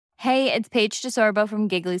Hey, it's Paige DeSorbo from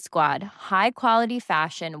Giggly Squad. High quality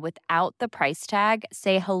fashion without the price tag.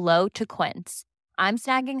 Say hello to Quince. I'm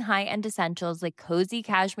snagging high-end essentials like cozy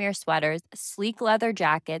cashmere sweaters, sleek leather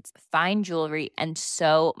jackets, fine jewelry, and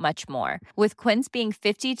so much more. With Quince being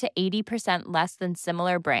 50 to 80% less than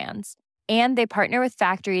similar brands. And they partner with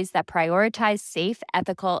factories that prioritize safe,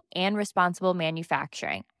 ethical, and responsible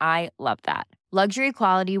manufacturing. I love that. Luxury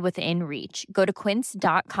quality within reach. Go to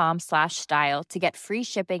quince.com/style to get free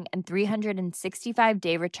shipping and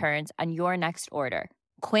 365-day returns on your next order.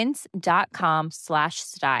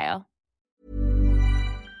 Quince.com/style.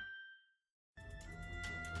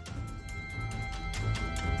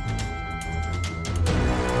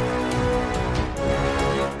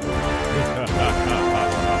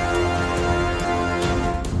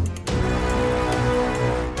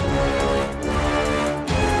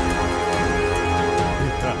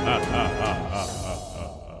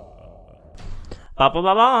 Ba ba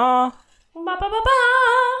ba ba. Ba ba ba ba.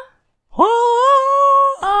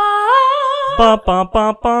 Ba ba ba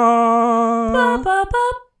ba. Ba ba ba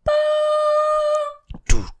ba.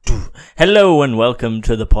 Hello and welcome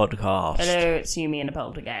to the podcast. Hello, it's Yumi and a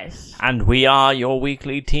poltergeist. And we are your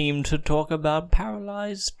weekly team to talk about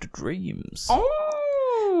paralyzed dreams.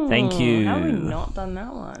 Oh, Thank you. How have we not done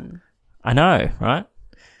that one? I know, right?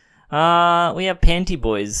 We have panty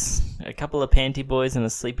boys. A couple of panty boys and a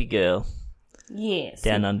sleepy girl Yes.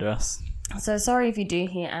 down under us. So sorry if you do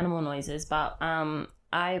hear animal noises, but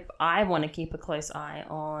I want to keep a close eye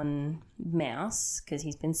on Mouse because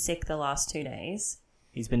he's been sick the last 2 days.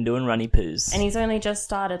 He's been doing runny poos. And he's only just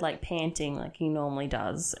started like panting like he normally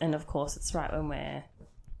does. And of course it's right when we're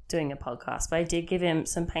doing a podcast. But I did give him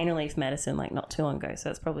some pain relief medicine like not too long ago, so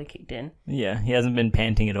it's probably kicked in. Yeah, he hasn't been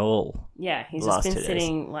panting at all. Yeah, he's Last just been 2 days.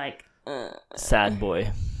 sitting like... Sad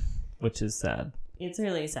boy. Which is sad. It's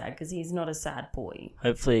really sad because he's not a sad boy.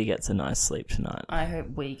 Hopefully he gets a nice sleep tonight. I hope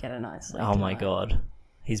we get a nice sleep Oh my tonight. god.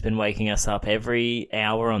 He's been waking us up every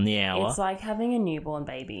hour on the hour. It's like having a newborn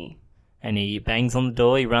baby. And he bangs on the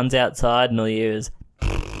door, he runs outside, and all you hear is...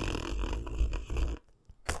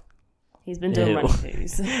 He's been doing Ew. running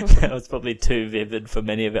poos. That was probably too vivid for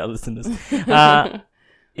many of our listeners.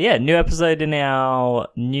 Yeah, new episode in our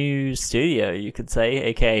new studio, you could say,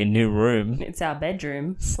 aka new room. It's our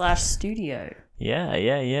bedroom / studio.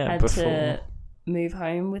 Yeah. Had to move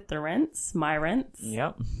home with the rents, my rents.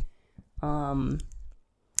 Yep.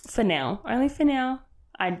 For now, only for now.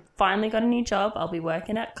 I finally got a new job. I'll be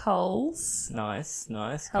working at Coles, Nice.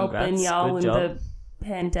 helping Congrats. y'all Good in job. the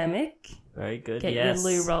pandemic. Very good, Get yes.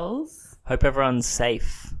 your loo rolls. Hope everyone's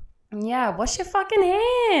safe. Yeah, wash your fucking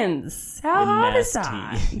hands. How You're hard is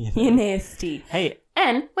nasty. that? You're nasty. Hey,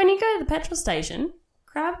 And when you go to the petrol station,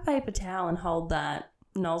 grab a paper towel and hold that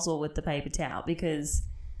nozzle with the paper towel because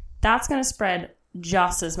that's going to spread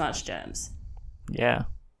just as much germs. yeah.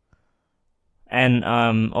 And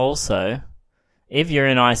also, if you're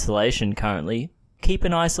in isolation currently, keep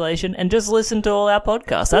in isolation and just listen to all our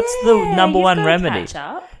podcasts. That's the number you've one gotta remedy. catch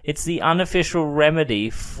up. It's the unofficial remedy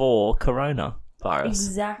for coronavirus.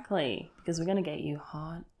 Exactly. Because we're going to get you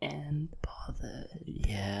hot and bothered.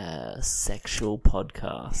 Yeah, sexual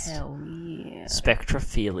podcast. Hell yeah.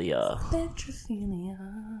 Spectrophilia. Petrophilia.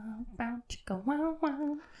 Bow chicka wow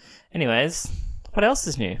wow. Anyways, what else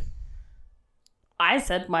is new? I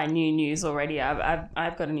said my new news already.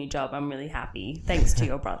 I've got a new job. I'm really happy. Thanks to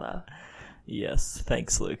your brother. Yes,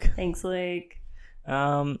 thanks, Luke. Thanks, Luke.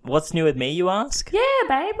 What's new with me, you ask? Yeah,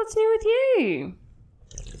 babe. What's new with you?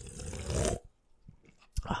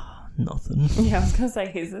 Nothing. Yeah, I was going to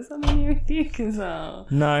say, is there something new with you? Because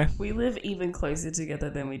No. we live even closer together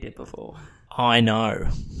than we did before. I know.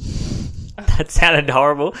 That sounded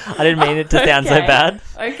horrible. I didn't mean it to sound so Okay. bad.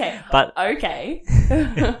 Okay. But Okay.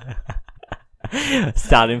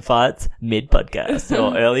 starting fights mid-podcast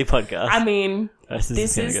or early podcast. I mean, this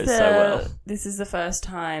this going is to the go so well. this is the first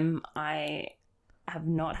time I have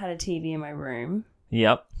not had a TV in my room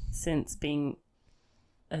Yep. since being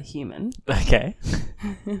a human. Okay.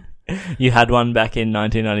 You had one back in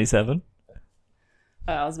 1997?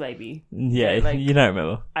 I was a baby. Yeah, Yeah, like- you don't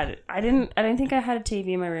remember. I don't think I had a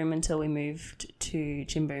TV in my room until we moved to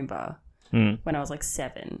Jimboomba when I was like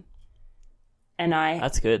 7. And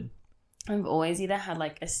That's good. I've always either had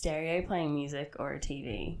like a stereo playing music or a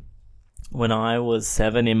TV. When I was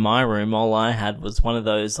 7 in my room, all I had was one of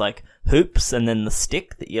those like hoops and then the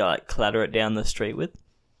stick that you like clatter it down the street with.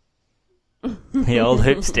 The old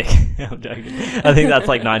hoop stick. I'm joking. I think that's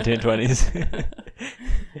like 1920s.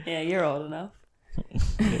 Yeah, you're old enough.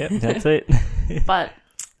 Yep, that's it. But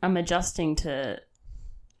I'm adjusting to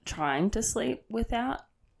trying to sleep without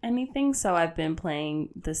anything, so I've been playing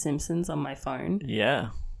The Simpsons on my phone. Yeah.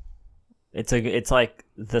 It's like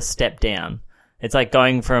the step down. It's like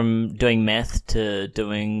going from doing meth to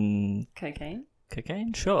doing Cocaine?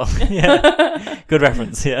 cocaine. Sure, yeah, good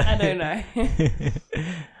reference. Yeah, I don't know.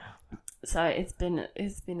 So it's been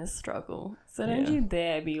a struggle. So don't you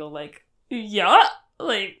dare be all like, yeah,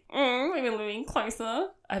 like we've been living closer.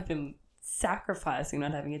 I've been sacrificing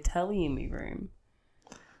not having a telly in my room.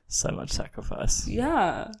 So much sacrifice.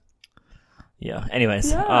 Yeah. Yeah.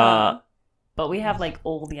 Anyways, Yeah. But we have like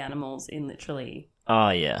all the animals in literally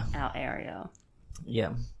yeah, our area.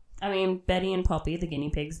 yeah. I mean, Betty and Poppy, the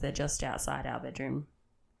guinea pigs, they're just outside our bedroom.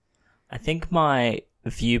 I think my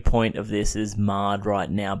viewpoint of this is marred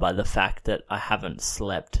right now by the fact that I haven't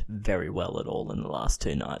slept very well at all in the last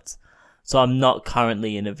 2 nights. So I'm not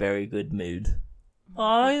currently in a very good mood.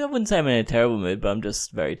 I wouldn't say I'm in a terrible mood, but I'm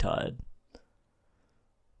just very tired.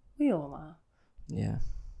 We all are. Yeah.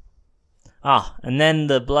 And then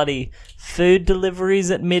the bloody food deliveries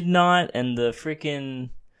at midnight and the freaking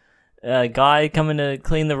guy coming to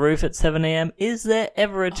clean the roof at 7 a.m. Is there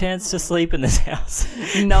ever a chance to sleep in this house?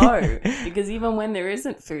 No, because even when there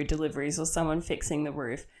isn't food deliveries or someone fixing the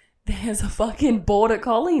roof, there's a fucking border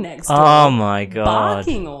collie next door. Oh my god.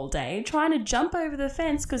 Barking all day, trying to jump over the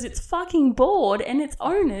fence because it's fucking bored and its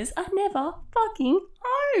owners are never fucking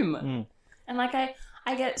home. And like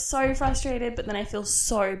I get so frustrated, but then I feel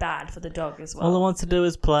so bad for the dog as well. All he wants to do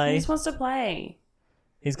is play. He just wants to play.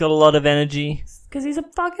 He's got a lot of energy. Because he's a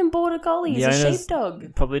fucking border collie. He's The a owners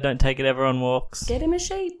sheepdog. Probably don't take it ever on walks. Get him a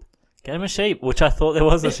sheep. Get him a sheep, which I thought there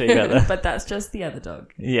was a sheep out there. But that's just the other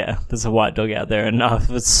dog. Yeah, there's a white dog out there, and I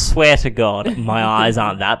would swear to God, my eyes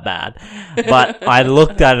aren't that bad. But I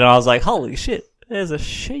looked at it and I was like, holy shit, there's a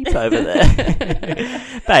sheep over there.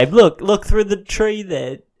 Babe, look through the tree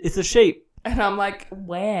there. It's a sheep. And I'm like,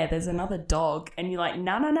 where? There's another dog. And you're like,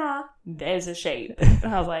 nah, there's a sheep. And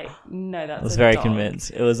I was like, no, that's a dog. I was very convinced.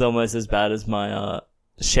 It was almost as bad as my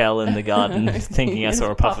shell in the garden thinking I saw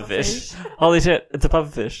a pufferfish. Holy shit, it's a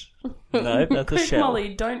pufferfish. No, that's a Quick, shell.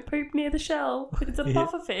 Molly, don't poop near the shell. It's a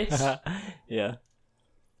pufferfish. Yeah.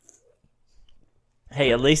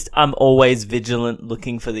 Hey, at least I'm always vigilant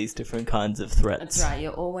looking for these different kinds of threats. That's right.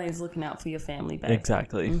 You're always looking out for your family, babe.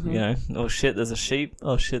 Exactly. You know, oh shit, there's a sheep.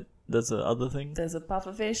 Oh shit, there's a other thing. There's a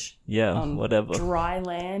pufferfish. Yeah, on whatever. Dry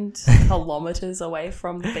land, kilometers away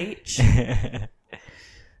from the beach.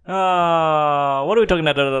 What are we talking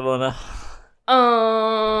about?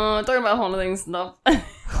 Talking about haunting stuff.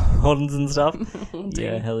 Hauntings and stuff? Haunting.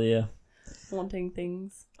 Yeah, hell yeah. Haunting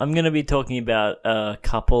things. I'm going to be talking about a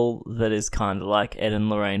couple that is kind of like Ed and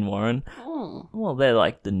Lorraine Warren. Oh. Well, they're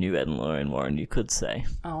like the new Ed and Lorraine Warren, you could say.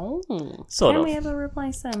 Oh. Sort Can of. we ever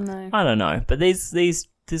replace them, though? I don't know, but this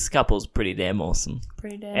couple's pretty damn awesome.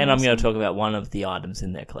 Pretty damn And I'm going to awesome. talk about one of the items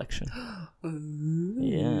in their collection. Ooh.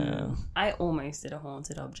 Yeah. I almost did a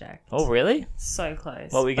haunted object. Oh, really? So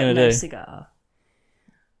close. What were you but gonna no do? cigar.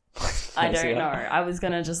 I don't cigar? know. I was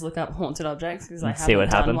gonna just look up haunted objects because I And see what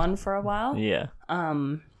haven't done happened? one for a while. Yeah.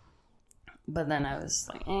 But then I was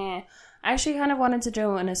like, I actually kind of wanted to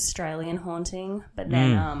do an Australian haunting, but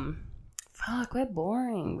then fuck, we're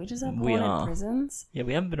boring. We just have We haunted are. prisons. Yeah,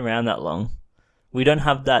 we haven't been around that long. We don't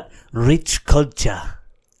have that rich culture.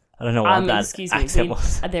 I don't know what that Excuse accent me.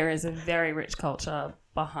 was. There is a very rich culture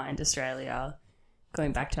behind Australia,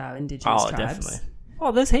 going back to our indigenous tribes. Definitely.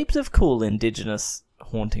 Oh, there's heaps of cool indigenous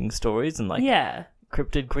haunting stories and like Yeah,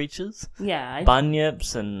 cryptid creatures, yeah.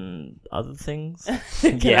 bunyips and other things.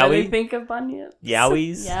 Can I only Yowie, think of bunyips?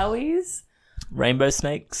 yowies, Yowies. rainbow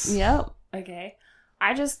snakes. Yep. Okay.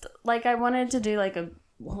 I just I wanted to do like a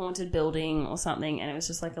haunted building or something, and it was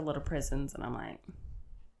just like a lot of prisons, and I'm like,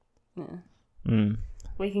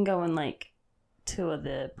 we can go and like tour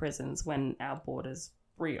the prisons when our borders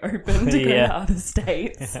reopen to go Yeah. to other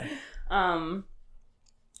states.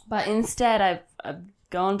 But instead, I've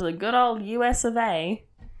gone to the good old US of A,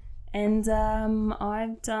 and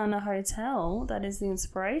I've done a hotel that is the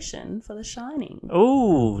inspiration for The Shining.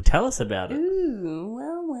 Ooh, tell us about it. Ooh,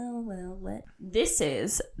 well. This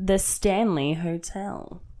is the Stanley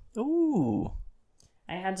Hotel. Ooh.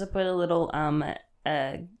 I had to put a little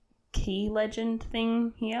key legend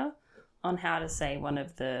thing here on how to say one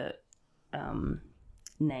of the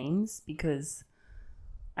names because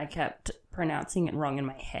I kept pronouncing it wrong in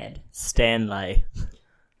my head. Stanley.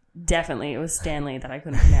 Definitely, it was Stanley that I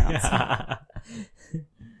couldn't pronounce.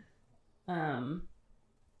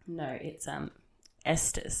 No, it's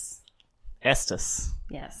Estes. Estes.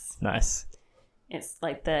 Yes, Nice. it's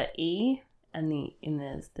like the E, and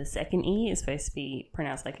the second E is supposed to be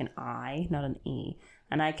pronounced like an I, not an E.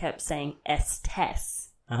 And I kept saying Estes,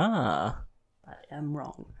 Ah. but I'm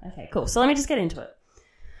wrong. Okay, cool. So let me just get into it.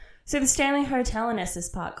 So the Stanley Hotel in Estes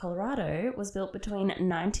Park, Colorado was built between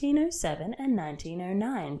 1907 and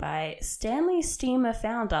 1909 by Stanley Steamer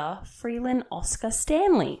founder Freeland Oscar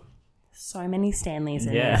Stanley. So many Stanleys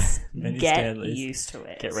in this. Many Get Stanleys. used to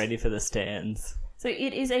it. Get ready for the stands. So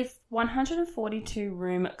it is a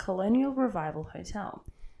 142-room colonial revival hotel.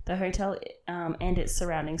 The hotel and its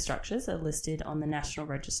surrounding structures are listed on the National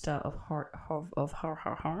Register of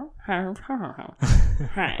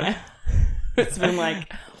It's been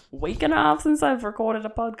like a week and a half since I've recorded a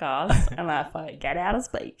podcast, and I forget how to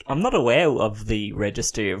speak. I'm not aware of the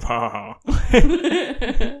registry of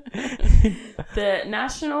The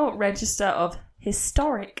National Register of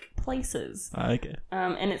Historic Places. Okay.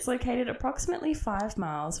 And it's located approximately 5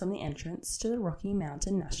 miles from the entrance to the Rocky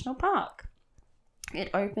Mountain National Park. It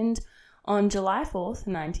opened on July 4th,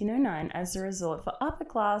 1909 as a resort for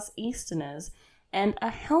upper-class Easterners and a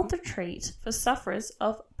health retreat for sufferers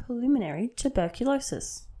of pulmonary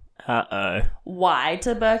tuberculosis. Uh-oh. Why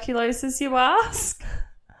tuberculosis, you ask?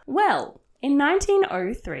 Well, in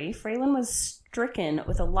 1903, Freeland was stricken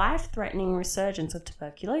with a life-threatening resurgence of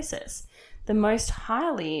tuberculosis. The most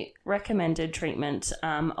highly recommended treatment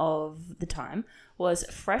of the time was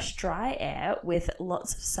fresh, dry air with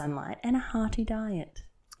lots of sunlight and a hearty diet.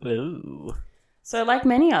 Ooh. So, like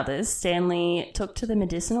many others, Stanley took to the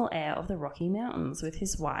medicinal air of the Rocky Mountains with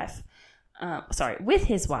his wife.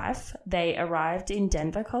 They arrived in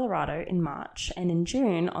Denver, Colorado in March, and in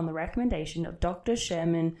June, on the recommendation of Dr.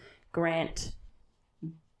 Sherman Grant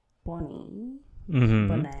Bonnet,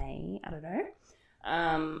 I don't know.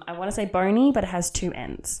 I want to say Boney, but it has 2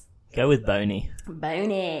 N's. Go with Boney.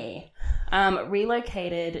 Boney.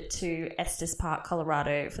 Relocated to Estes Park,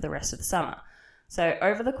 Colorado for the rest of the summer. So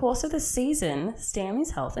over the course of the season,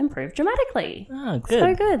 Stanley's health improved dramatically. Oh, good.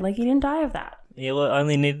 So good. Like, he didn't die of that. Yeah, well,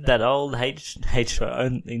 only need that old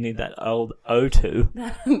only need that old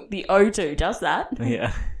O2. The O2 does that.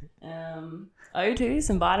 Yeah. O2,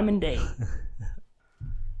 some vitamin D.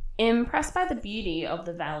 Impressed by the beauty of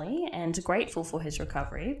the valley and grateful for his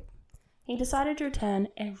recovery, he decided to return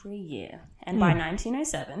every year. And by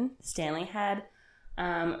 1907, Stanley had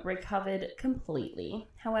recovered completely.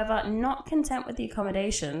 However, not content with the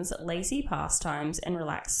accommodations, lazy pastimes, and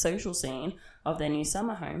relaxed social scene of their new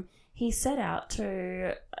summer home, he set out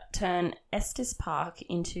to turn Estes Park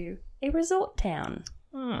into a resort town.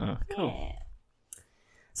 Oh, cool. Yeah.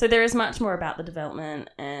 So there is much more about the development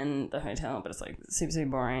and the hotel, but it's like super, super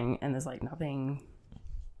boring, and there's like nothing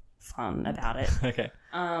fun about it. Okay.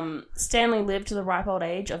 Stanley lived to the ripe old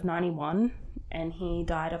age of 91, and he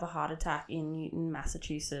died of a heart attack in Newton,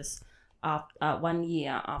 Massachusetts, 1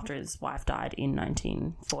 year after his wife died in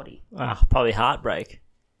 1940. Probably heartbreak.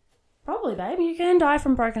 Probably, babe. You can die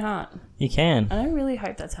from broken heart. You can. And I really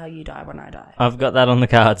hope that's how you die when I die. I've got that on the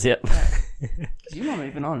cards, yep. You're not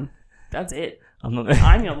moving on. That's it. I'm not.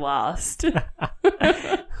 I'm your last.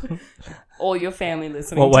 Or your family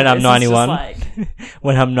listening. Well, when to I'm this 91, is just like...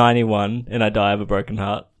 when I'm 91 and I die of a broken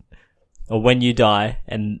heart, or when you die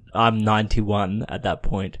and I'm 91 at that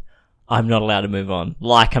point, I'm not allowed to move on.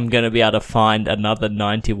 Like I'm going to be able to find another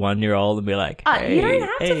 91-year-old and be like, hey, you don't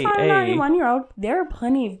have to find hey. a 91-year-old. There are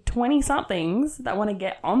plenty of 20-somethings that want to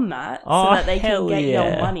get on that Oh, so that they can hell get yeah.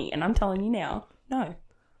 your money. And I'm telling you now, no.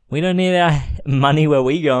 We don't need our money where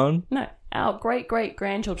we going. No. Our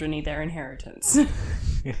great-great-grandchildren need their inheritance.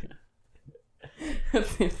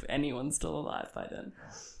 If anyone's still alive by then.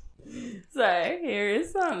 So, here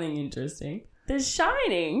is something interesting. The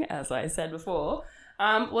Shining, as I said before,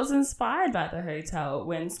 was inspired by the hotel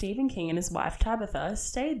when Stephen King and his wife Tabitha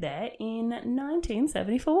stayed there in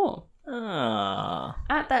 1974.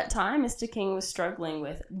 At that time, Mr. King was struggling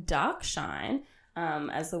with Dark Shine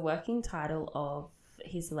as the working title of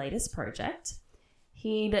his latest project.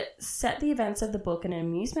 He'd set the events of the book in an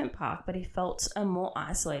amusement park, but he felt a more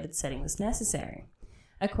isolated setting was necessary.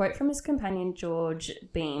 A quote from his companion George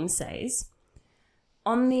Beam says,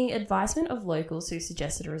 "On the advisement of locals who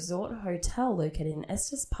suggested a resort hotel located in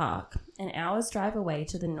Estes Park, an hour's drive away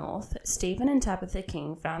to the north, Stephen and Tabitha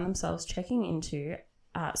King found themselves checking in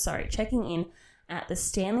at the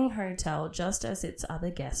Stanley Hotel just as its other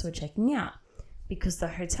guests were checking out, because the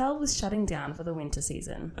hotel was shutting down for the winter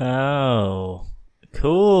season." Oh,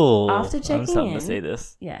 cool. After checking I'm starting in, to see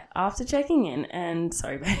this. Yeah, after checking in, and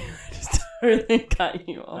sorry, babe, I just totally cut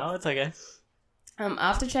you off. No, it's okay.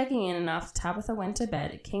 After checking in and after Tabitha went to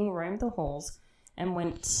bed, King roamed the halls and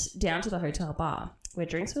went down to the hotel bar, where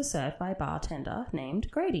drinks were served by a bartender named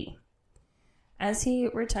Grady. As he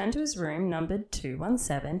returned to his room, numbered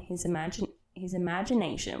 217, his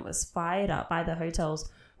imagination was fired up by the hotel's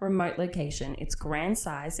remote location, its grand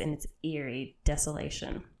size, and its eerie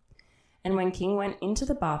desolation. And when King went into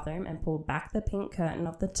the bathroom and pulled back the pink curtain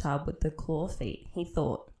of the tub with the claw feet, he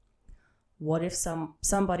thought, what if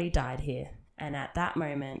somebody died here? And at that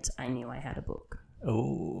moment, I knew I had a book.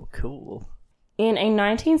 Oh, cool. In a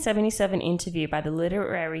 1977 interview by the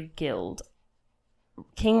Literary Guild,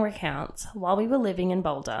 King recounts, while we were living in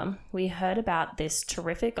Boulder, we heard about this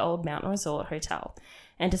terrific old mountain resort hotel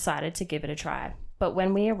and decided to give it a try. But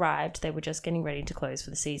when we arrived, they were just getting ready to close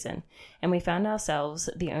for the season, and we found ourselves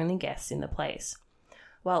the only guests in the place.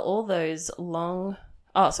 With all those long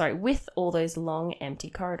empty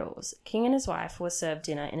corridors, King and his wife were served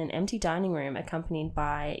dinner in an empty dining room accompanied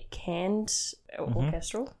by canned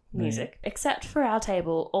orchestral music. Except for our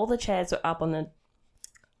table, all the chairs were up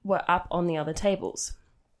on the other tables.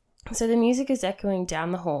 So the music is echoing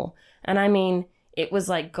down the hall, and I mean, it was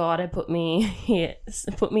like God had put me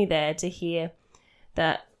there to hear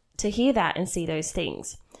that and see those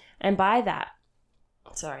things. And by that,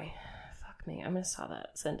 I'm going to start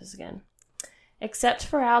that sentence again. Except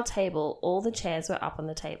for our table, all the chairs were up on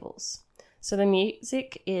the tables. So the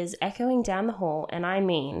music is echoing down the hall, and I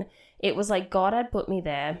mean, it was like God had put me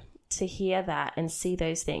there to hear that and see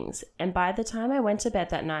those things. And by the time I went to bed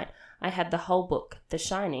that night, I had the whole book, The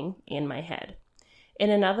Shining, in my head. In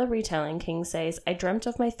another retelling, King says, I dreamt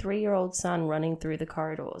of my 3-year-old son running through the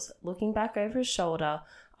corridors, looking back over his shoulder,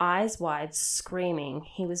 eyes wide, screaming.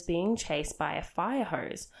 He was being chased by a fire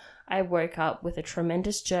hose. I woke up with a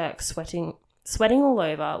tremendous jerk, sweating all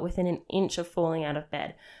over, within an inch of falling out of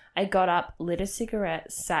bed. I got up, lit a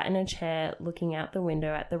cigarette, sat in a chair looking out the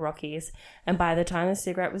window at the Rockies, and by the time the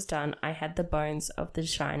cigarette was done, I had the bones of The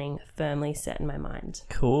Shining firmly set in my mind.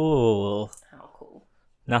 Cool. How cool.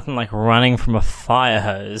 Nothing like running from a fire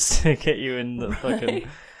hose to get you in the fucking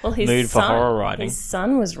mood for horror writing. His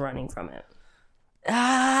son was running from it.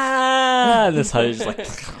 And this hose is like...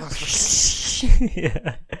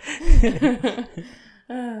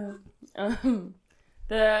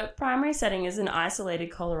 The primary setting is an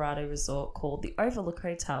isolated Colorado resort called the Overlook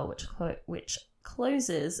Hotel, which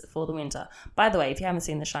closes for the winter. By the way, if you haven't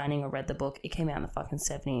seen The Shining or read the book, it came out in the fucking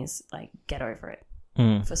 70s. Like, get over it.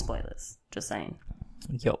 For spoilers. Just saying.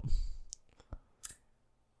 Yup.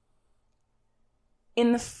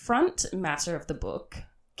 In the front matter of the book,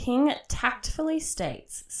 King tactfully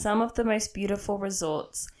states some of the most beautiful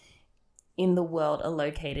resorts in the world are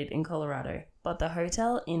located in Colorado, but the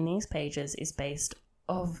hotel in these pages is based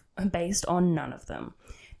on none of them.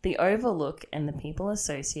 The Overlook and the people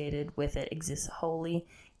associated with it exist wholly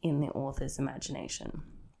in the author's imagination.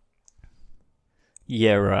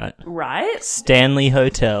 Yeah, right. Right? Stanley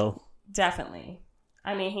Hotel. Definitely.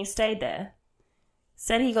 I mean, he stayed there.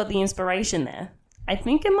 Said he got the inspiration there. I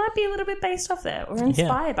think it might be a little bit based off there, or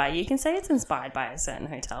inspired by. You can say it's inspired by a certain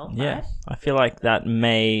hotel. Yeah. Right? I feel like that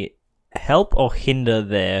may help or hinder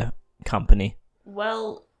their company.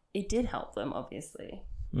 Well, it did help them, obviously.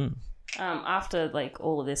 After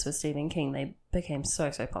all of this with Stephen King, they became so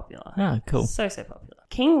popular. Ah, cool. So popular.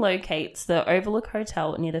 King locates the Overlook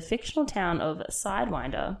Hotel near the fictional town of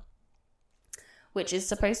Sidewinder, which is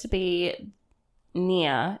supposed to be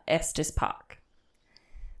near Estes Park.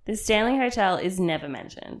 The Stanley Hotel is never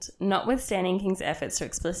mentioned, notwithstanding King's efforts to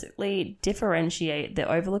explicitly differentiate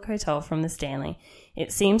the Overlook Hotel from the Stanley.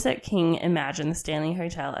 It seems that King imagined the Stanley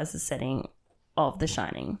Hotel as the setting of The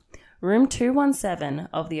Shining. Room 217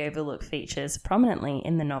 of the Overlook features prominently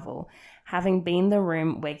in the novel, having been the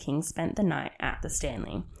room where King spent the night at the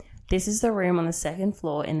Stanley. This is the room on the second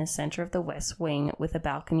floor in the center of the west wing with a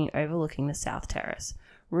balcony overlooking the south terrace.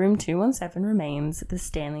 Room 217 remains the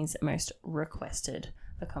Stanley's most requested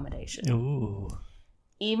accommodation. Ooh.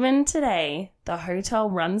 Even today, the hotel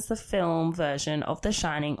runs the film version of The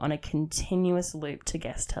Shining on a continuous loop to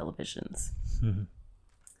guest televisions.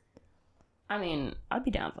 I mean, I'd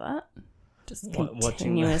be down for that. Just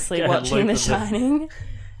continuously watching The Shining.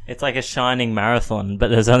 It's like a Shining marathon, but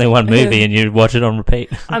there's only one movie and you watch it on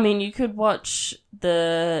repeat. I mean, you could watch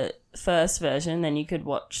the first version, then you could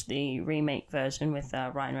watch the remake version with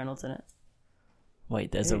Ryan Reynolds in it.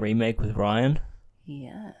 Wait, there's a remake with Ryan?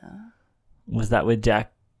 Yeah. Was that with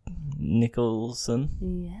Jack Nicholson?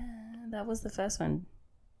 Yeah, that was the first one.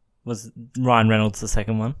 Was Ryan Reynolds the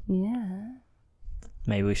second one? Yeah.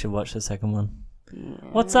 Maybe we should watch the second one. Yeah.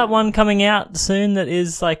 What's that one coming out soon that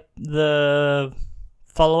is like the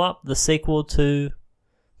follow-up, the sequel to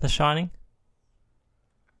The Shining?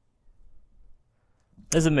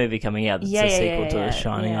 There's a movie coming out that's a sequel to The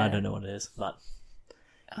Shining. I don't know what it is, but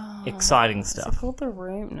exciting stuff. Is it called The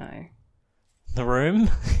Room? No. The Room?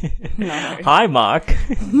 No. Hi, Mark.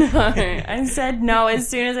 No. I said no as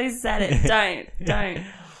soon as I said it. Don't.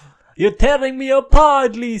 You're tearing me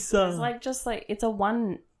apart, Lisa. It's it's a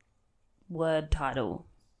one word title.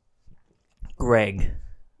 Greg.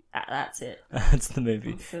 That's it. That's the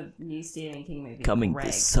movie. It's a new Stephen King movie. Coming Greg.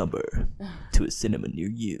 this summer to a cinema near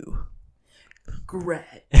you.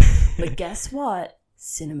 Greg. But guess what?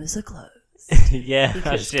 Cinemas are closed. Yeah,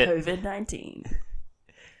 Because shit. COVID-19.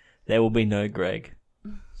 There will be no Greg.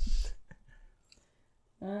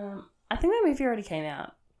 I think that movie already came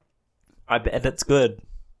out. I bet it's good.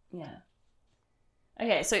 Yeah.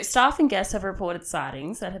 Okay, so staff and guests have reported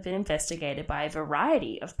sightings that have been investigated by a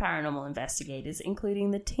variety of paranormal investigators, including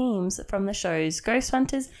the teams from the shows Ghost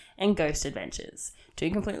Hunters and Ghost Adventures. 2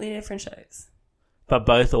 completely different shows, But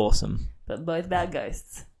both awesome. but both about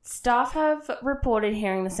ghosts. Staff have reported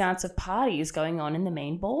hearing the sounds of parties going on in the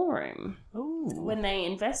main ballroom. Ooh. When they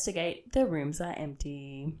investigate, the rooms are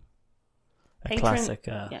empty. A classic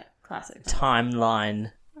Yeah, classic.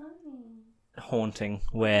 timeline haunting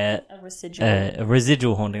where A residual. a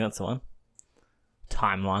residual haunting, that's the one.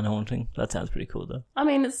 Timeline haunting. That sounds pretty cool though. I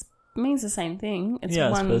mean, it means the same thing. It's Yeah,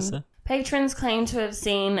 I one. suppose so. Patrons claim to have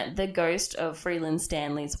seen the ghost of Freeland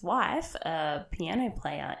Stanley's wife, a piano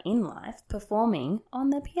player in life, performing on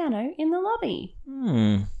the piano in the lobby.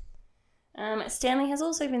 Stanley has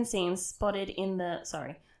also been seen spotted in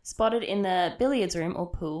the billiards room or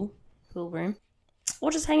pool room,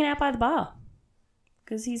 or just hanging out by the bar,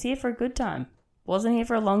 because he's here for a good time. Wasn't here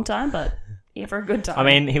for a long time, but here for a good time. I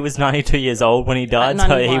mean, he was 92 years old when he died, so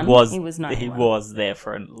 91. He was 91. he was there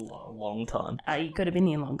for a long time. He could have been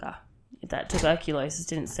here longer if that tuberculosis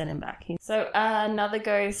didn't send him back. So another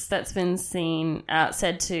ghost that's been seen,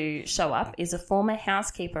 said to show up, is a former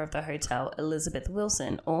housekeeper of the hotel, Elizabeth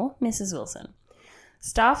Wilson, or Mrs. Wilson.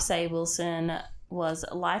 Staff say Wilson was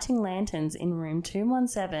lighting lanterns in room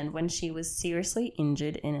 217 when she was seriously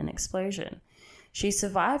injured in an explosion. She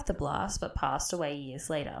survived the blast but passed away years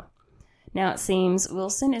later. Now it seems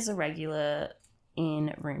Wilson is a regular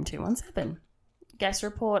in room 217. Guests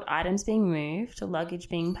report items being moved, luggage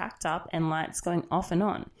being packed up, and lights going off and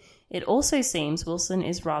on. It also seems Wilson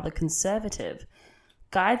is rather conservative.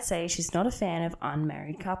 Guides say she's not a fan of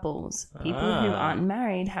unmarried couples. People who aren't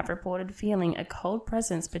married have reported feeling a cold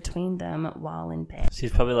presence between them while in bed.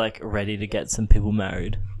 She's probably like ready to get some people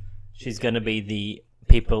married. She's going to be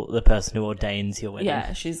the person who ordains your wedding.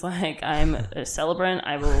 Yeah, she's like, I'm a celebrant.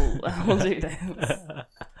 I will do this.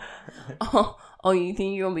 Oh, you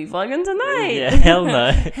think you're gonna be fucking tonight? Yeah, hell no.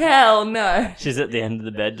 Hell no. She's at the end of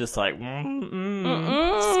the bed just like,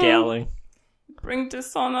 scowling. Bring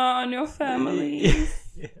dishonor on your family.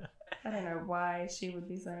 Yeah. I don't know why she would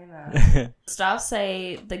be saying that. Staff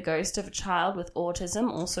say the ghost of a child with autism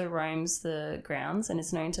also roams the grounds and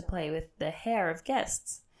is known to play with the hair of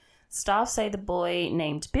guests. Staff say the boy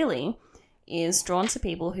named Billy is drawn to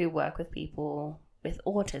people who work with people with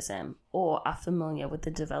autism or are familiar with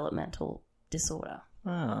the developmental disorder.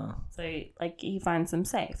 Oh, So, like, he finds them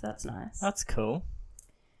safe. That's nice. that's cool.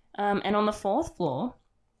 And on the 4th floor,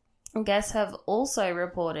 guests have also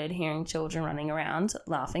reported hearing children running around,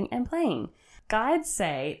 laughing and playing. Guides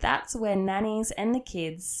say that's where nannies and the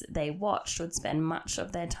kids they watched would spend much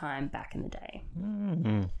of their time back in the day.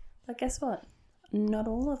 But guess what? Not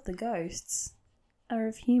all of the ghosts are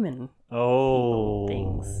of human. Oh,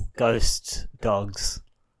 Things. ghost dogs.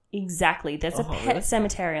 Exactly. There's a Oh, pet really?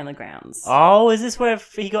 cemetery on the grounds. Oh, is this where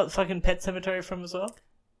he got fucking Pet Cemetery from as well?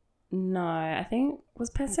 No, I think was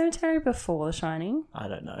Pet Cemetery before The Shining. I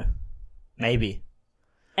don't know. Maybe.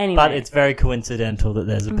 Anyway, But it's very coincidental that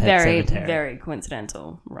there's a Pet very, Cemetery. very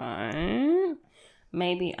coincidental, right?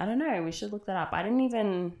 Maybe, I don't know. We should look that up. I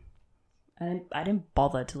didn't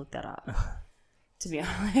bother to look that up. To be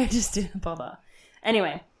honest, I just didn't bother.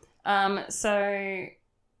 Anyway, so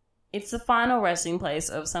it's the final resting place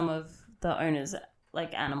of some of the owners,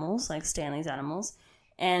 like animals, like Stanley's animals.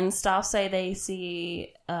 And staff say they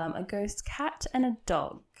see a ghost cat and a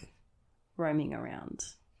dog roaming around.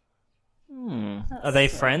 Are they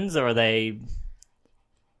friends or are they...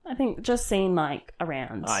 I think just seen like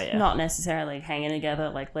around. Oh, yeah. Not necessarily hanging together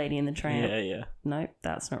like Lady and the Tramp. Yeah. Nope,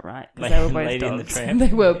 that's not right. Because they were both Lady and the dogs. Tramp. They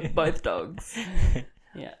were both dogs.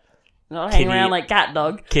 Yeah. Not hanging Kitty- around like cat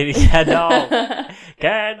dog. Kitty cat dog.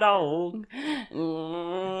 Cat dog.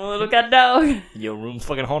 Little cat dog. Your room's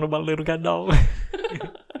fucking haunted by a little cat dog.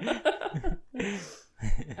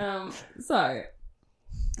 So,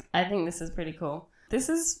 I think this is pretty cool. This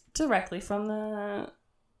is directly from the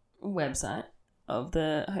website of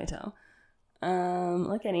the hotel.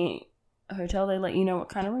 Like any hotel, they let you know what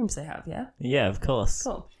kind of rooms they have, yeah? Yeah, of course.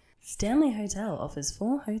 Cool. Stanley Hotel offers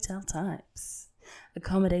 4 hotel types.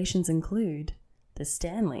 Accommodations include the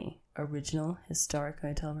Stanley Original Historic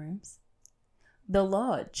Hotel Rooms, the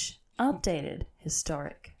Lodge Updated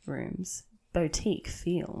Historic Rooms, Boutique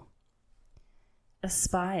Feel,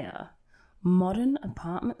 Aspire. Modern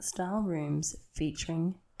apartment-style rooms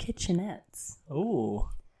featuring kitchenettes. Ooh.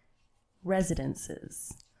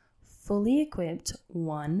 Residences. Fully equipped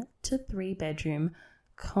 1 to 3 bedroom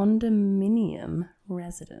condominium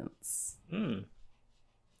residence.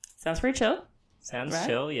 Sounds pretty chill. Sounds right?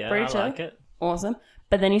 chill, yeah. Pretty I chill. like it. Awesome.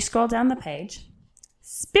 But then you scroll down the page.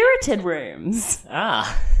 Spirited rooms.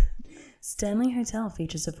 Ah. Stanley Hotel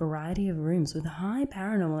features a variety of rooms with high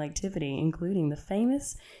paranormal activity, including the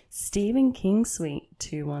famous Stephen King Suite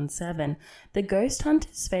 217, the Ghost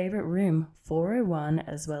Hunter's favorite room 401,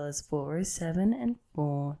 as well as 407 and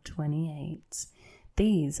 428.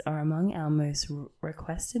 These are among our most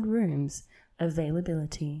requested rooms.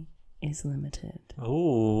 Availability is limited.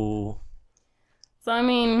 Ooh. So, I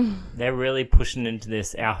mean, They're really pushing into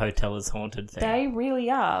this our hotel is haunted thing. they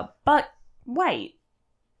really are. But wait,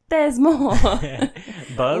 there's more.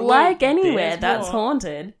 But Like wait, anywhere there's that's more.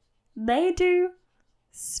 haunted, they do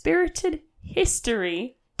spirited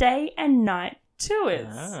history day and night tours.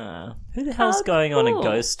 Ah. Who the hell's How going on a cool.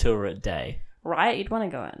 ghost tour at day? Right? You'd want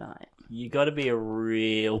to go at night. You got to be a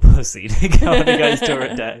real pussy to go on a ghost tour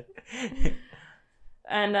at day.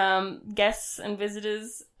 And guests and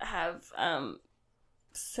visitors have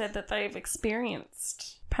said that they've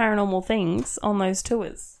experienced paranormal things on those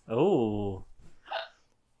tours. Oh,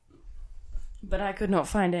 But I could not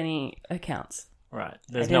find any accounts. right.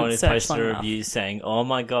 There's I no one didn't who's search posted long a enough. review saying, "Oh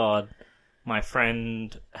my god, my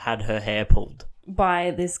friend had her hair pulled."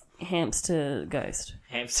 By this hamster ghost.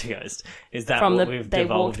 Hamster ghost. Is that From what the we've they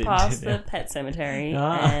devolved walked past into? the pet cemetery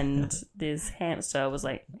Ah. and this hamster was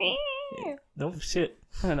like, Oh shit.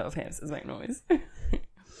 I don't know if hamsters make noise.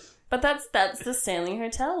 But that's the Stanley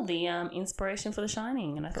Hotel, the inspiration for The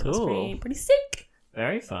Shining, and I thought Cool. it was pretty sick.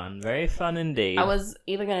 Very fun indeed. I was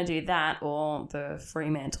either going to do that or the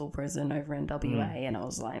Fremantle prison over in WA, and I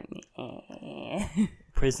was like, eh.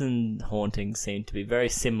 Prison hauntings seem to be very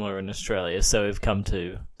similar in Australia, so we've come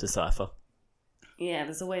to decipher. Yeah,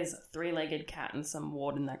 there's always a 3-legged cat and some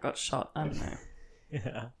warden that got shot. I don't know.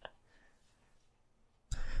 Yeah.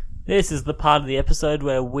 This is the part of the episode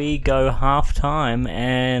where we go half time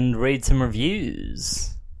and read some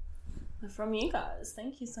reviews. From you guys,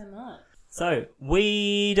 thank you so much. So,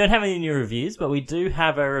 we don't have any new reviews, but we do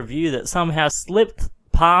have a review that somehow slipped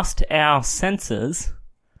past our censors,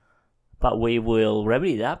 but we will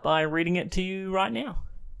remedy that by reading it to you right now.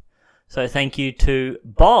 So thank you to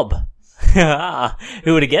Bob.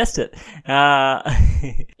 Who would have guessed it?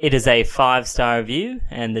 It is a 5-star review,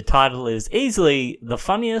 and the title is easily the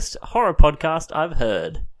funniest horror podcast I've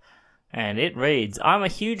heard. And it reads, I'm a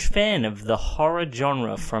huge fan of the horror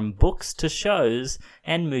genre from books to shows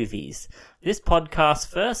and movies. This podcast's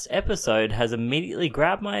first episode has immediately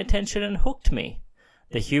grabbed my attention and hooked me.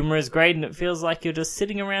 The humor is great and it feels like you're just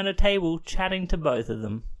sitting around a table chatting to both of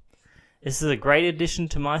them. This is a great addition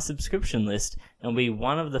to my subscription list and will be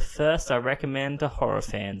one of the first I recommend to horror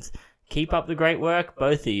fans. Keep up the great work,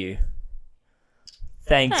 both of you.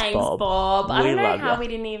 Thanks, Bob. I We don't know love how ya. we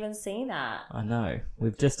didn't even see that. I know.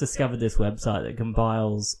 We've just discovered this website that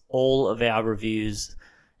compiles all of our reviews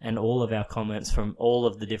and all of our comments from all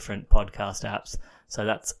of the different podcast apps. So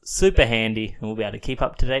that's super handy, and we'll be able to keep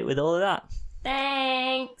up to date with all of that.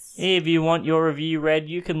 Thanks. If you want your review read,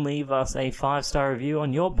 you can leave us a 5-star review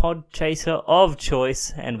on your podchaser of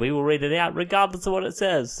choice, and we will read it out regardless of what it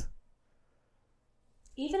says.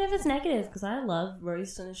 Even if it's negative, because I love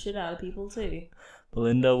roasting the shit out of people too.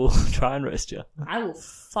 Belinda will try and roast you. I will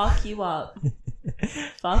fuck you up.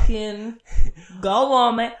 Fucking go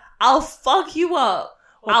on, man. I'll fuck you up.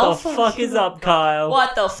 What the fuck is up, Kyle?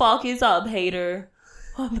 What the fuck is up, hater?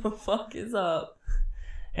 What the fuck is up?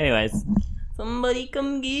 Anyways, Somebody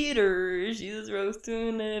come get her. She's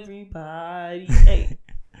roasting everybody. Hey.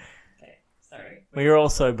 Okay, sorry. we are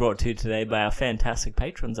also brought to you today by our fantastic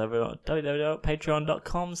patrons over at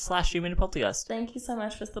www.patreon.com/humanpoltergeist. Thank you so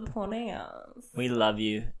much for supporting us. We love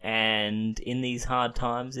you, and in these hard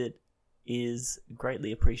times, it is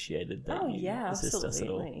greatly appreciated that Oh, you yeah, assist us at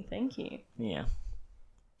all. absolutely. Thank you. Yeah.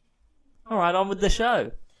 All right, on with the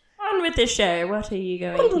show. On with the show. What are you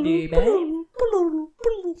going to do, babe?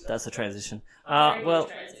 That's the transition. Well,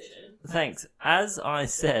 thanks. As I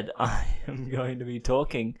said, I am going to be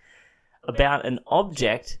talking about an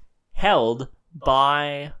object held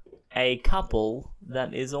by a couple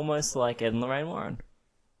that is almost like Ed and Lorraine Warren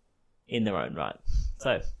in their own right.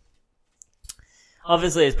 So,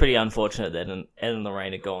 obviously, it's pretty unfortunate that Ed and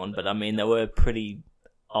Lorraine are gone, but I mean, they were pretty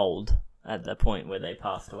old at the point where they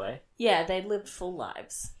passed away. Yeah, they lived full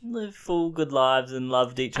lives. Lived full good lives and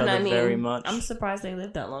loved each And other I mean, very much. I'm surprised they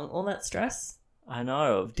lived that long. All that stress. I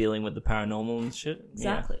know, of dealing with the paranormal and shit.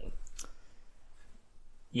 Exactly.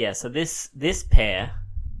 Yeah, so this pair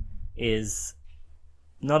is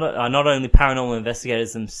not only paranormal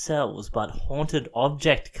investigators themselves, but haunted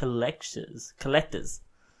object collectors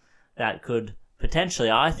that could potentially,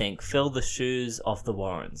 I think, fill the shoes of the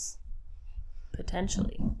Warrens.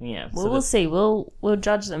 Potentially. Yeah. Well, we'll see. We'll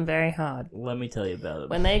judge them very hard. Let me tell you about it.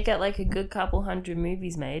 When they get like a good couple hundred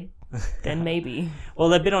movies made, then maybe. Well,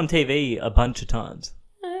 they've been on TV a bunch of times.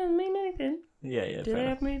 Me neither. Yeah. Do they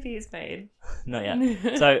have movies made? Not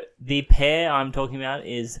yet. So the pair I'm talking about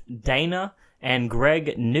is Dana and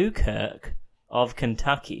Greg Newkirk of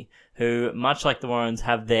Kentucky, who, much like the Warrens,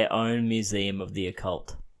 have their own museum of the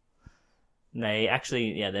occult. They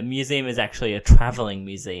actually, their museum is actually a traveling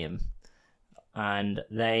museum. And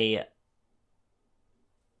they...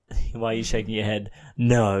 Why are you shaking your head?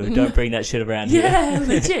 No, don't bring that shit around here. Yeah,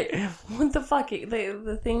 legit. What the fuck?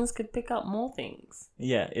 The things could pick up more things.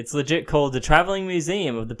 Yeah, it's legit called the Traveling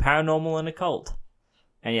Museum of the Paranormal and Occult.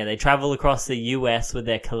 And yeah, they travel across the US with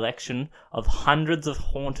their collection of hundreds of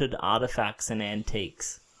haunted artifacts and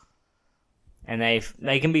antiques. And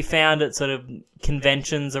they can be found at sort of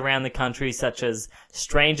conventions around the country such as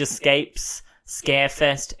Strange Escapes,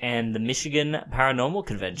 Scarefest, and the Michigan Paranormal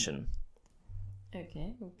Convention.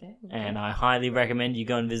 Okay. And I highly recommend you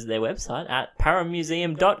go and visit their website at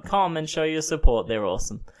paramuseum.com and show your support. They're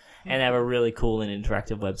awesome. And they have a really cool and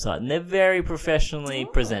interactive website. And they're very professionally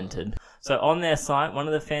presented. So on their site, one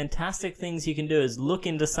of the fantastic things you can do is look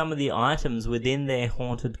into some of the items within their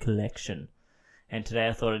haunted collection. And today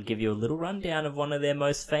I thought I'd give you a little rundown of one of their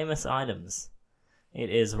most famous items. It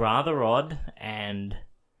is rather odd, and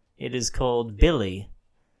it is called Billy,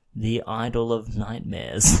 the Idol of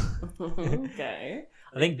Nightmares. Okay.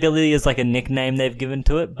 I think Billy is like a nickname they've given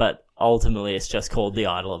to it, but ultimately it's just called the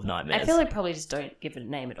Idol of Nightmares. I feel like probably just don't give it a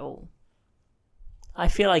name at all. I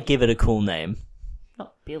feel like give it a cool name.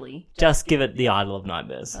 Not Billy. Just give it the Idol of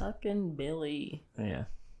Nightmares. Fucking Billy. Yeah.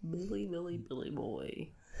 Billy boy.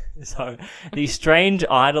 So, the strange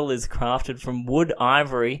idol is crafted from wood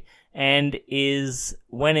ivory and is,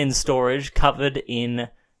 when in storage, covered in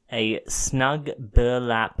a snug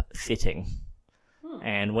burlap fitting.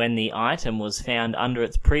 And when the item was found under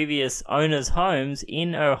its previous owner's homes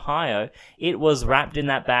in Ohio, it was wrapped in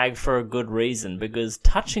that bag for a good reason, because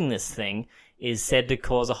touching this thing is said to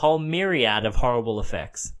cause a whole myriad of horrible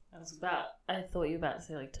effects. I thought you were about to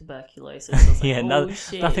say like tuberculosis. I was like, Yeah,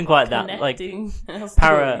 shit, nothing quite that. Like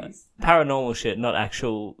paranormal shit, not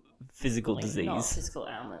actual physical disease. Not physical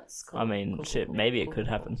ailments. I mean, maybe it could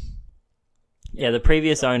happen. Yeah, the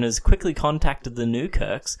previous owners quickly contacted the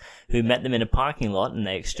Newkirks, who met them in a parking lot, and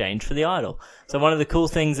they exchanged for the idol. So one of the cool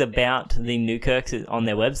things about the Newkirks on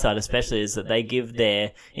their website especially is that they give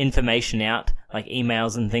their information out, like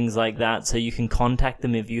emails and things like that, so you can contact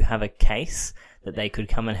them if you have a case that they could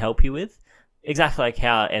come and help you with. Exactly like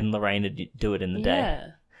how Ed and Lorraine do it in the day.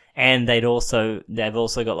 Yeah. And they've also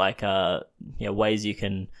got like ways you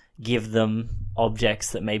can give them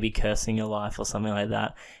objects that may be cursing your life or something like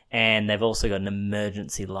that. And they've also got an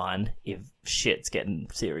emergency line if shit's getting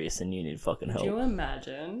serious and you need fucking help. Do you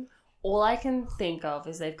imagine? All I can think of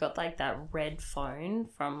is they've got like that red phone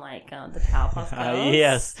from like the Powerpuff Girls.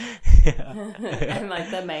 Yes. And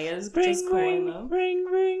like the mayor's Ring, just calling ring,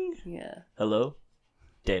 them. ring. Yeah. Hello?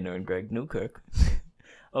 Dana and Greg Newkirk.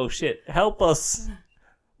 Oh shit, help us.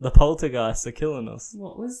 The poltergeists are killing us.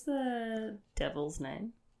 What was the devil's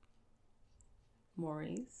name?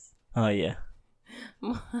 Maurice? Oh yeah.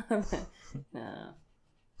 No.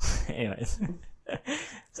 Anyways.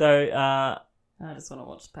 So, I just want to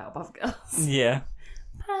watch Powerpuff Girls. yeah.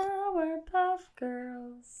 Powerpuff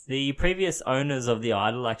Girls. The previous owners of the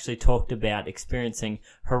idol actually talked about experiencing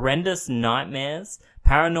horrendous nightmares,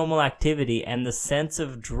 paranormal activity, and the sense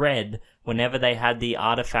of dread whenever they had the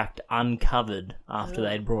artifact uncovered after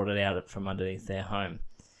they'd brought it out from underneath their home.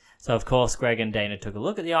 So, of course, Greg and Dana took a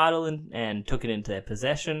look at the idol and took it into their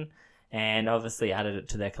possession, and obviously added it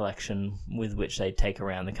to their collection with which they take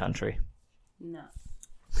around the country. No.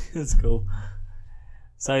 That's cool.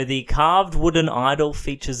 So the carved wooden idol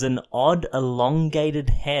features an odd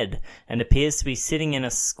elongated head and appears to be sitting in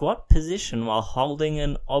a squat position while holding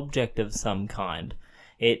an object of some kind.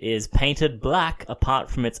 It is painted black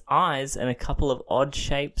apart from its eyes and a couple of odd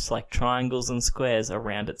shapes like triangles and squares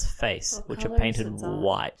around its face, which are painted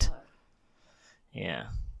white. Yeah.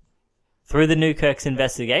 Through the Newkirk's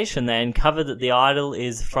investigation, they uncovered that the idol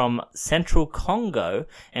is from central Congo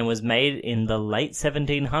and was made in the late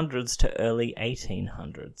 1700s to early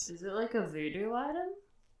 1800s. Is it like a voodoo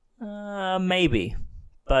item? Maybe.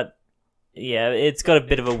 But, yeah, it's got a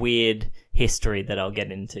bit of a weird history that I'll get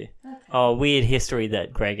into. Okay. Oh, weird history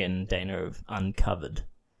that Greg and Dana have uncovered.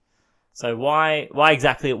 So why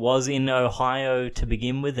exactly it was in Ohio to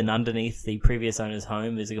begin with and underneath the previous owner's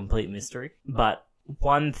home is a complete mystery. But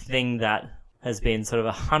one thing that has been sort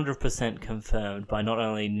of 100% confirmed by not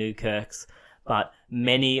only Newkirk's, but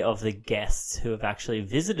many of the guests who have actually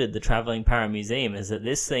visited the Travelling Para Museum is that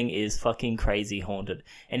this thing is fucking crazy haunted.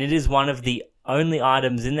 And it is one of the only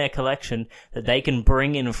items in their collection that they can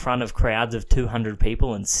bring in front of crowds of 200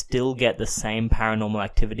 people and still get the same paranormal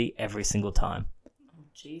activity every single time. Oh,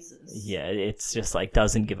 Jesus. Yeah, it's just like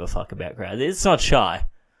doesn't give a fuck about crowds. It's not shy.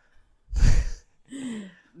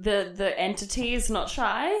 The entity is not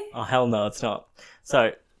shy? Oh, hell no, it's not.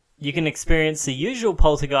 So, you can experience the usual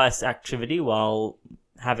poltergeist activity while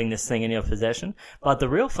having this thing in your possession, but the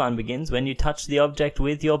real fun begins when you touch the object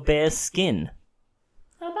with your bare skin.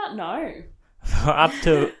 How about no? For up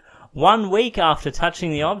to 1 week after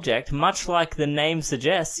touching the object, much like the name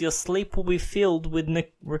suggests, your sleep will be filled with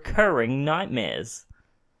recurring nightmares.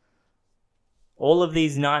 All of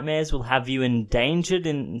these nightmares will have you endangered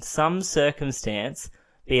in some circumstance,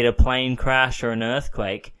 be it a plane crash or an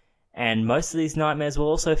earthquake, and most of these nightmares will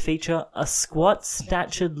also feature a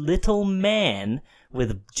squat-statured little man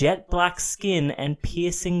with jet black skin and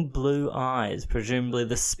piercing blue eyes, presumably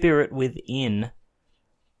the spirit within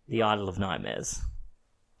the Idol of Nightmares.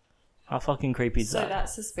 How fucking creepy is that? So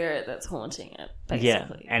that's the spirit that's haunting it,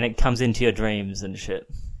 basically. Yeah, and it comes into your dreams and shit.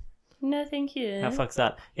 No, thank you. How fuck's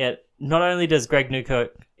that? Yeah, not only does Greg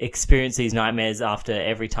Newkirk experience these nightmares after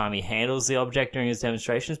every time he handles the object during his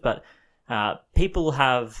demonstrations, but people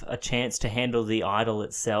have a chance to handle the idol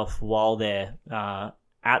itself while they're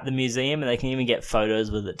at the museum, and they can even get photos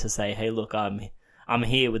with it to say, hey, look, I'm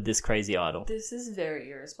here with this crazy idol. This is very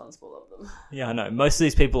irresponsible of them. Yeah, I know. Most of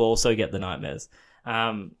these people also get the nightmares.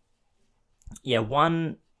 Yeah,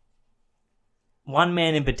 one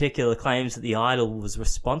man in particular claims that the idol was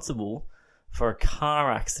responsible for a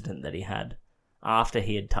car accident that he had after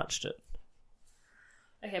he had touched it.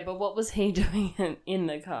 Okay, but what was he doing in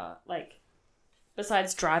the car? Like,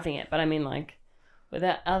 besides driving it, but I mean, like, are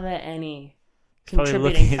there any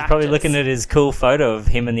contributing factors? He's probably looking at his cool photo of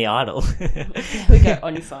him and the idol. There we go,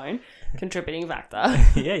 on your phone. Contributing factor.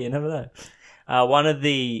 Yeah, you never know. One of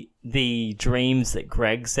the dreams that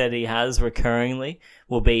Greg said he has recurringly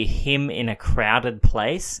will be him in a crowded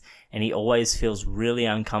place, and he always feels really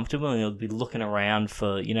uncomfortable, and he'll be looking around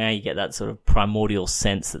for, you know how you get that sort of primordial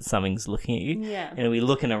sense that something's looking at you? Yeah. And he'll be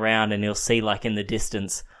looking around, and he'll see, like, in the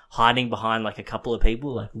distance, hiding behind, like, a couple of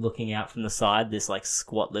people, like, looking out from the side, this, like,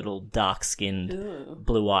 squat little dark-skinned,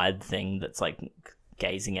 blue-eyed thing that's, like,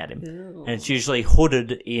 gazing at him. Ooh. And it's usually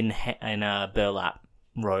hooded in a burlap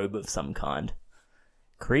robe of some kind.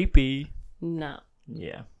 Creepy. No.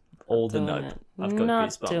 Yeah. All the nope. It. I've got Not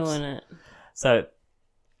goosebumps. doing it. So,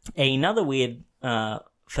 another weird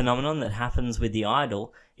phenomenon that happens with the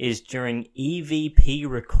idol is during EVP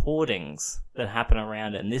recordings that happen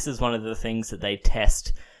around it. And this is one of the things that they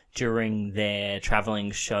test during their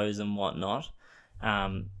traveling shows and whatnot.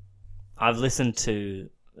 I've listened to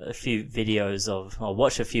a few videos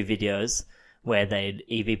watched a few videos where they'd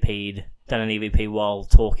done an EVP while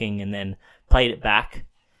talking and then played it back,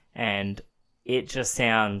 and it just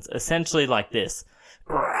sounds essentially like this.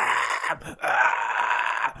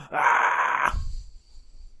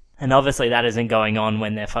 And obviously that isn't going on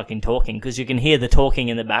when they're fucking talking, because you can hear the talking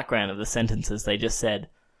in the background of the sentences they just said,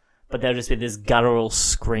 but there'll just be this guttural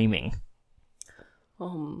screaming.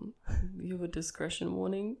 You have a discretion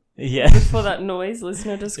warning? Yeah. For that noise,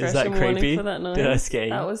 listener discretion creepy? warning for that noise. Did I scare you?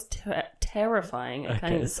 That was terrifying. I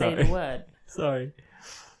can't even sorry. say the word. Sorry.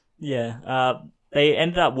 Yeah. They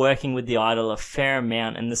ended up working with the idol a fair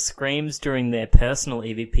amount, and the screams during their personal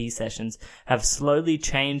EVP sessions have slowly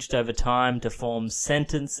changed over time to form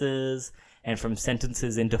sentences, and from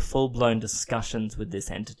sentences into full-blown discussions with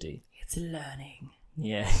this entity. It's learning.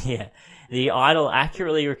 Yeah. The idol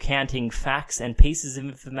accurately recounting facts and pieces of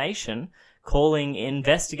information, calling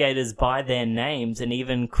investigators by their names, and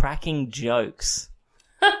even cracking jokes.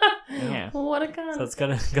 Yeah. What a cunt. So it's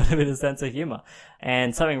got a bit of sense of humour.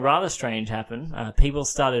 And something rather strange happened. People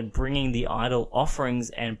started bringing the idol offerings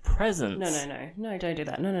and presents. No, don't do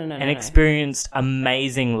that. No. And experienced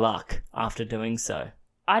amazing luck after doing so.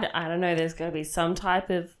 I don't know, there's going to be some type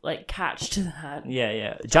of, like, catch to that.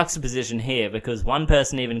 Yeah. Juxtaposition here, because one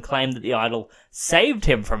person even claimed that the idol saved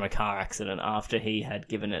him from a car accident after he had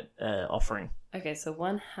given it offering. Okay, so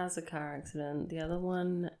one has a car accident, the other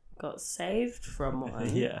one got saved from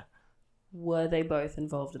one. Yeah. Were they both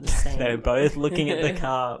involved in the same? They were both looking at the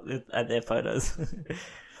car at their photos.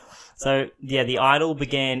 So, yeah, the idol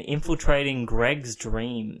began infiltrating Greg's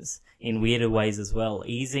dreams in weirder ways as well,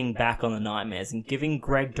 easing back on the nightmares and giving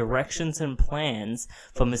Greg directions and plans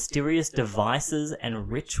for mysterious devices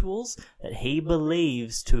and rituals that he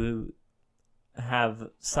believes to have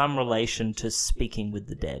some relation to speaking with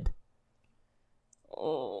the dead.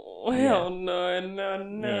 Oh, hell no.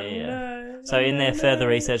 So in their further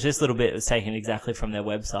research, this little bit was taken exactly from their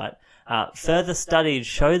website. Further studies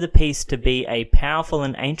show the piece to be a powerful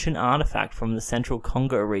and ancient artifact from the central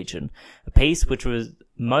Congo region, a piece which was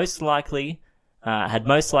most likely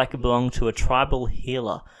belonged to a tribal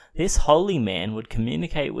healer. This holy man would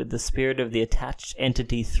communicate with the spirit of the attached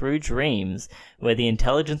entity through dreams, where the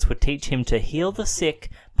intelligence would teach him to heal the sick,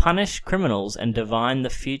 punish criminals, and divine the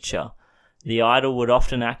future. The idol would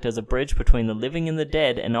often act as a bridge between the living and the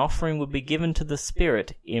dead, and offering would be given to the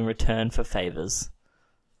spirit in return for favors.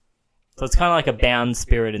 So it's kind of like a bound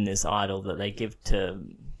spirit in this idol that they give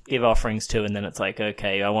offerings to, and then it's like,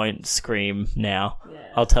 okay, I won't scream now.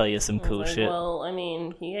 Yeah. I'll tell you some cool shit. Well, I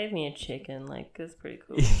mean, he gave me a chicken. Like, it's pretty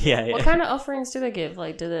cool. Yeah. What kind of offerings do they give?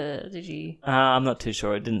 Like, did you? I'm not too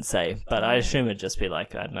sure. It didn't say, but I assume it'd just be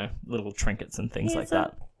like, I don't know, little trinkets and things like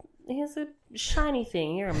that. Here's a shiny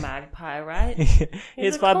thing. You're a magpie, right?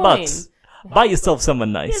 Here's $5. Buy yourself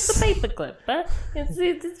someone nice. Here's a paperclip, huh?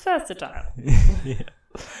 It's versatile. Yeah.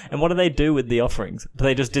 And what do they do with the offerings? Do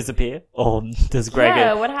they just disappear? Or does Greg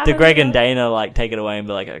and Dana like take it away and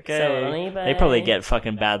be like, okay? They probably get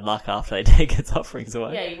fucking bad luck after they take his offerings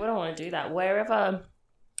away. Yeah, you wouldn't want to do that. Wherever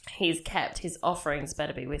he's kept, his offerings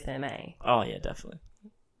better be with him, eh? Oh yeah, definitely.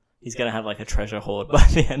 He's going to have like a treasure hoard by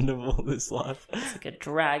the end of all this life. It's like a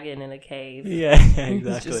dragon in a cave. Yeah,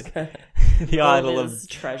 exactly. The idol of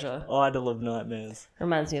treasure. Idol of nightmares.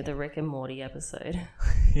 Reminds me of the Rick and Morty episode.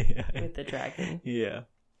 Yeah. With the dragon. Yeah.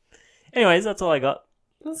 Anyways, that's all I got.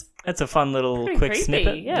 That's a fun little quick creepy.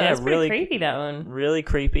 snippet. Yeah, it's really creepy, that one. Really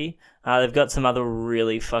creepy. They've got some other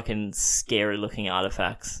really fucking scary looking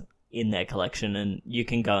artifacts in their collection, and you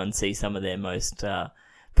can go and see some of their most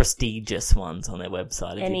prestigious ones on their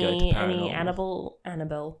website if you go to Paranormal.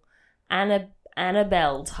 Any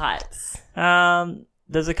Annabelle types?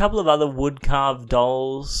 There's a couple of other wood-carved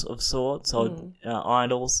dolls of sorts, or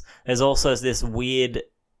idols. There's also this weird,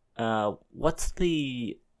 what's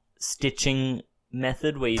the stitching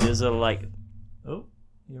method where you just sort of like, oh,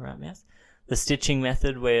 you're right, mouse. The stitching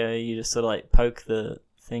method where you just sort of like poke the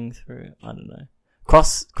thing through, I don't know.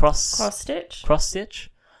 Cross stitch? Cross stitch?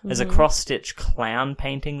 There's a cross-stitch clown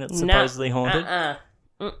painting that's supposedly haunted.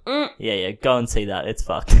 Yeah, go and see that. It's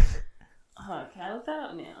fucked. Oh, can I look that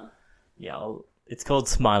up now? Yeah, it's called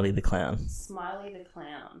Smiley the Clown. Smiley the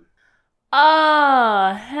Clown.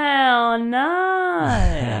 Oh, hell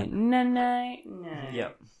no. No.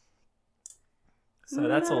 Yep. So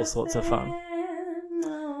that's all sorts of fun.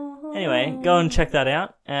 Anyway, go and check that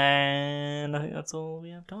out. And I think that's all we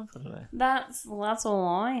have time for today. That's all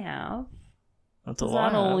I have. That's all Is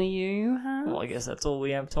that all you have? Well, I guess that's all we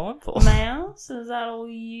have time for. Mouse, is that all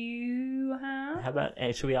you have? How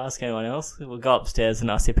about, should we ask anyone else? We'll go upstairs and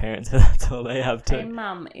ask your parents if that's all they have too. Hey,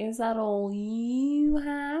 Mum, is that all you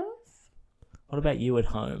have? What about you at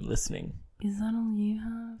home listening? Is that all you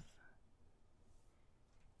have?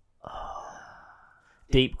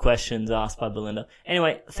 Deep questions asked by Belinda.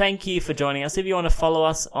 Anyway, thank you for joining us. If you want to follow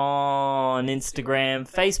us on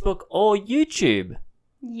Instagram, Facebook, or YouTube.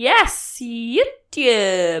 Yes,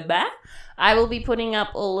 YouTube. I will be putting up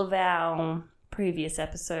all of our previous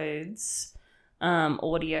episodes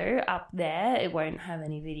audio up there. It won't have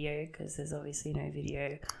any video because there's obviously no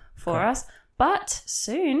video for us. But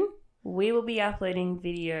soon we will be uploading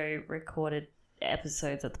video recorded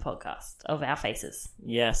episodes of the podcast of our faces.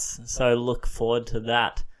 Yes, so look forward to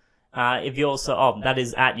that. If you also, that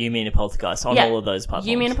is at You Mean a Poltergeist on all of those platforms.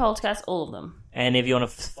 You Mean a Poltergeist, all of them. And if you want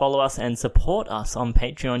to follow us and support us on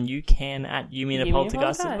Patreon, you can at You Mean a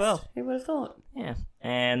Poltergeist as well. Who would have thought? Yeah,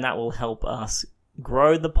 and that will help us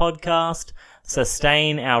grow the podcast,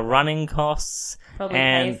 sustain our running costs. Probably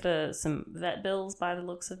pay for some vet bills by the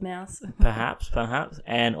looks of Mouse. Perhaps.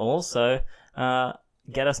 And also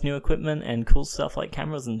get us new equipment and cool stuff like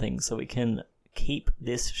cameras and things so we can keep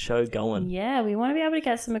this show going. Yeah, we want to be able to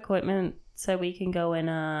get some equipment so we can go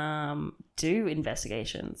and do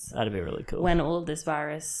investigations. That'd be really cool. When all of this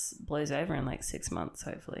virus blows over in like 6 months,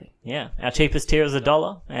 hopefully. Yeah. Our cheapest tier is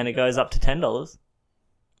 $1 and it goes up to $10.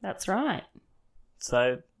 That's right.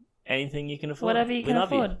 So anything you can afford. Whatever you can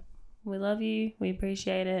afford. We love you. We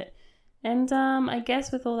appreciate it. And I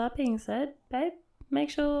guess with all that being said, babe, make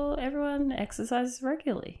sure everyone exercises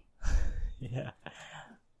regularly. Yeah.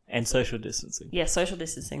 And social distancing. Yeah, social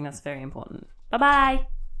distancing. That's very important. Bye-bye.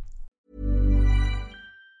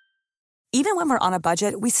 Even when we're on a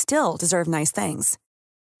budget, we still deserve nice things.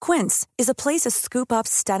 Quince is a place to scoop up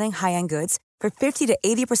stunning high-end goods for 50 to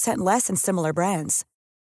 80% less than similar brands.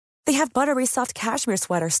 They have buttery soft cashmere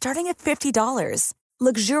sweaters starting at $50,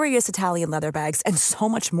 luxurious Italian leather bags, and so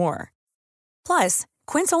much more. Plus,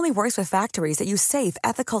 Quince only works with factories that use safe,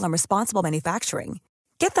 ethical, and responsible manufacturing.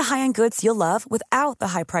 Get the high-end goods you'll love without the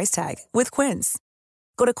high price tag with Quince.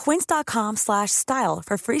 Go to quince.com/style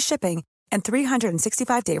for free shipping and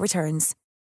 365-day returns.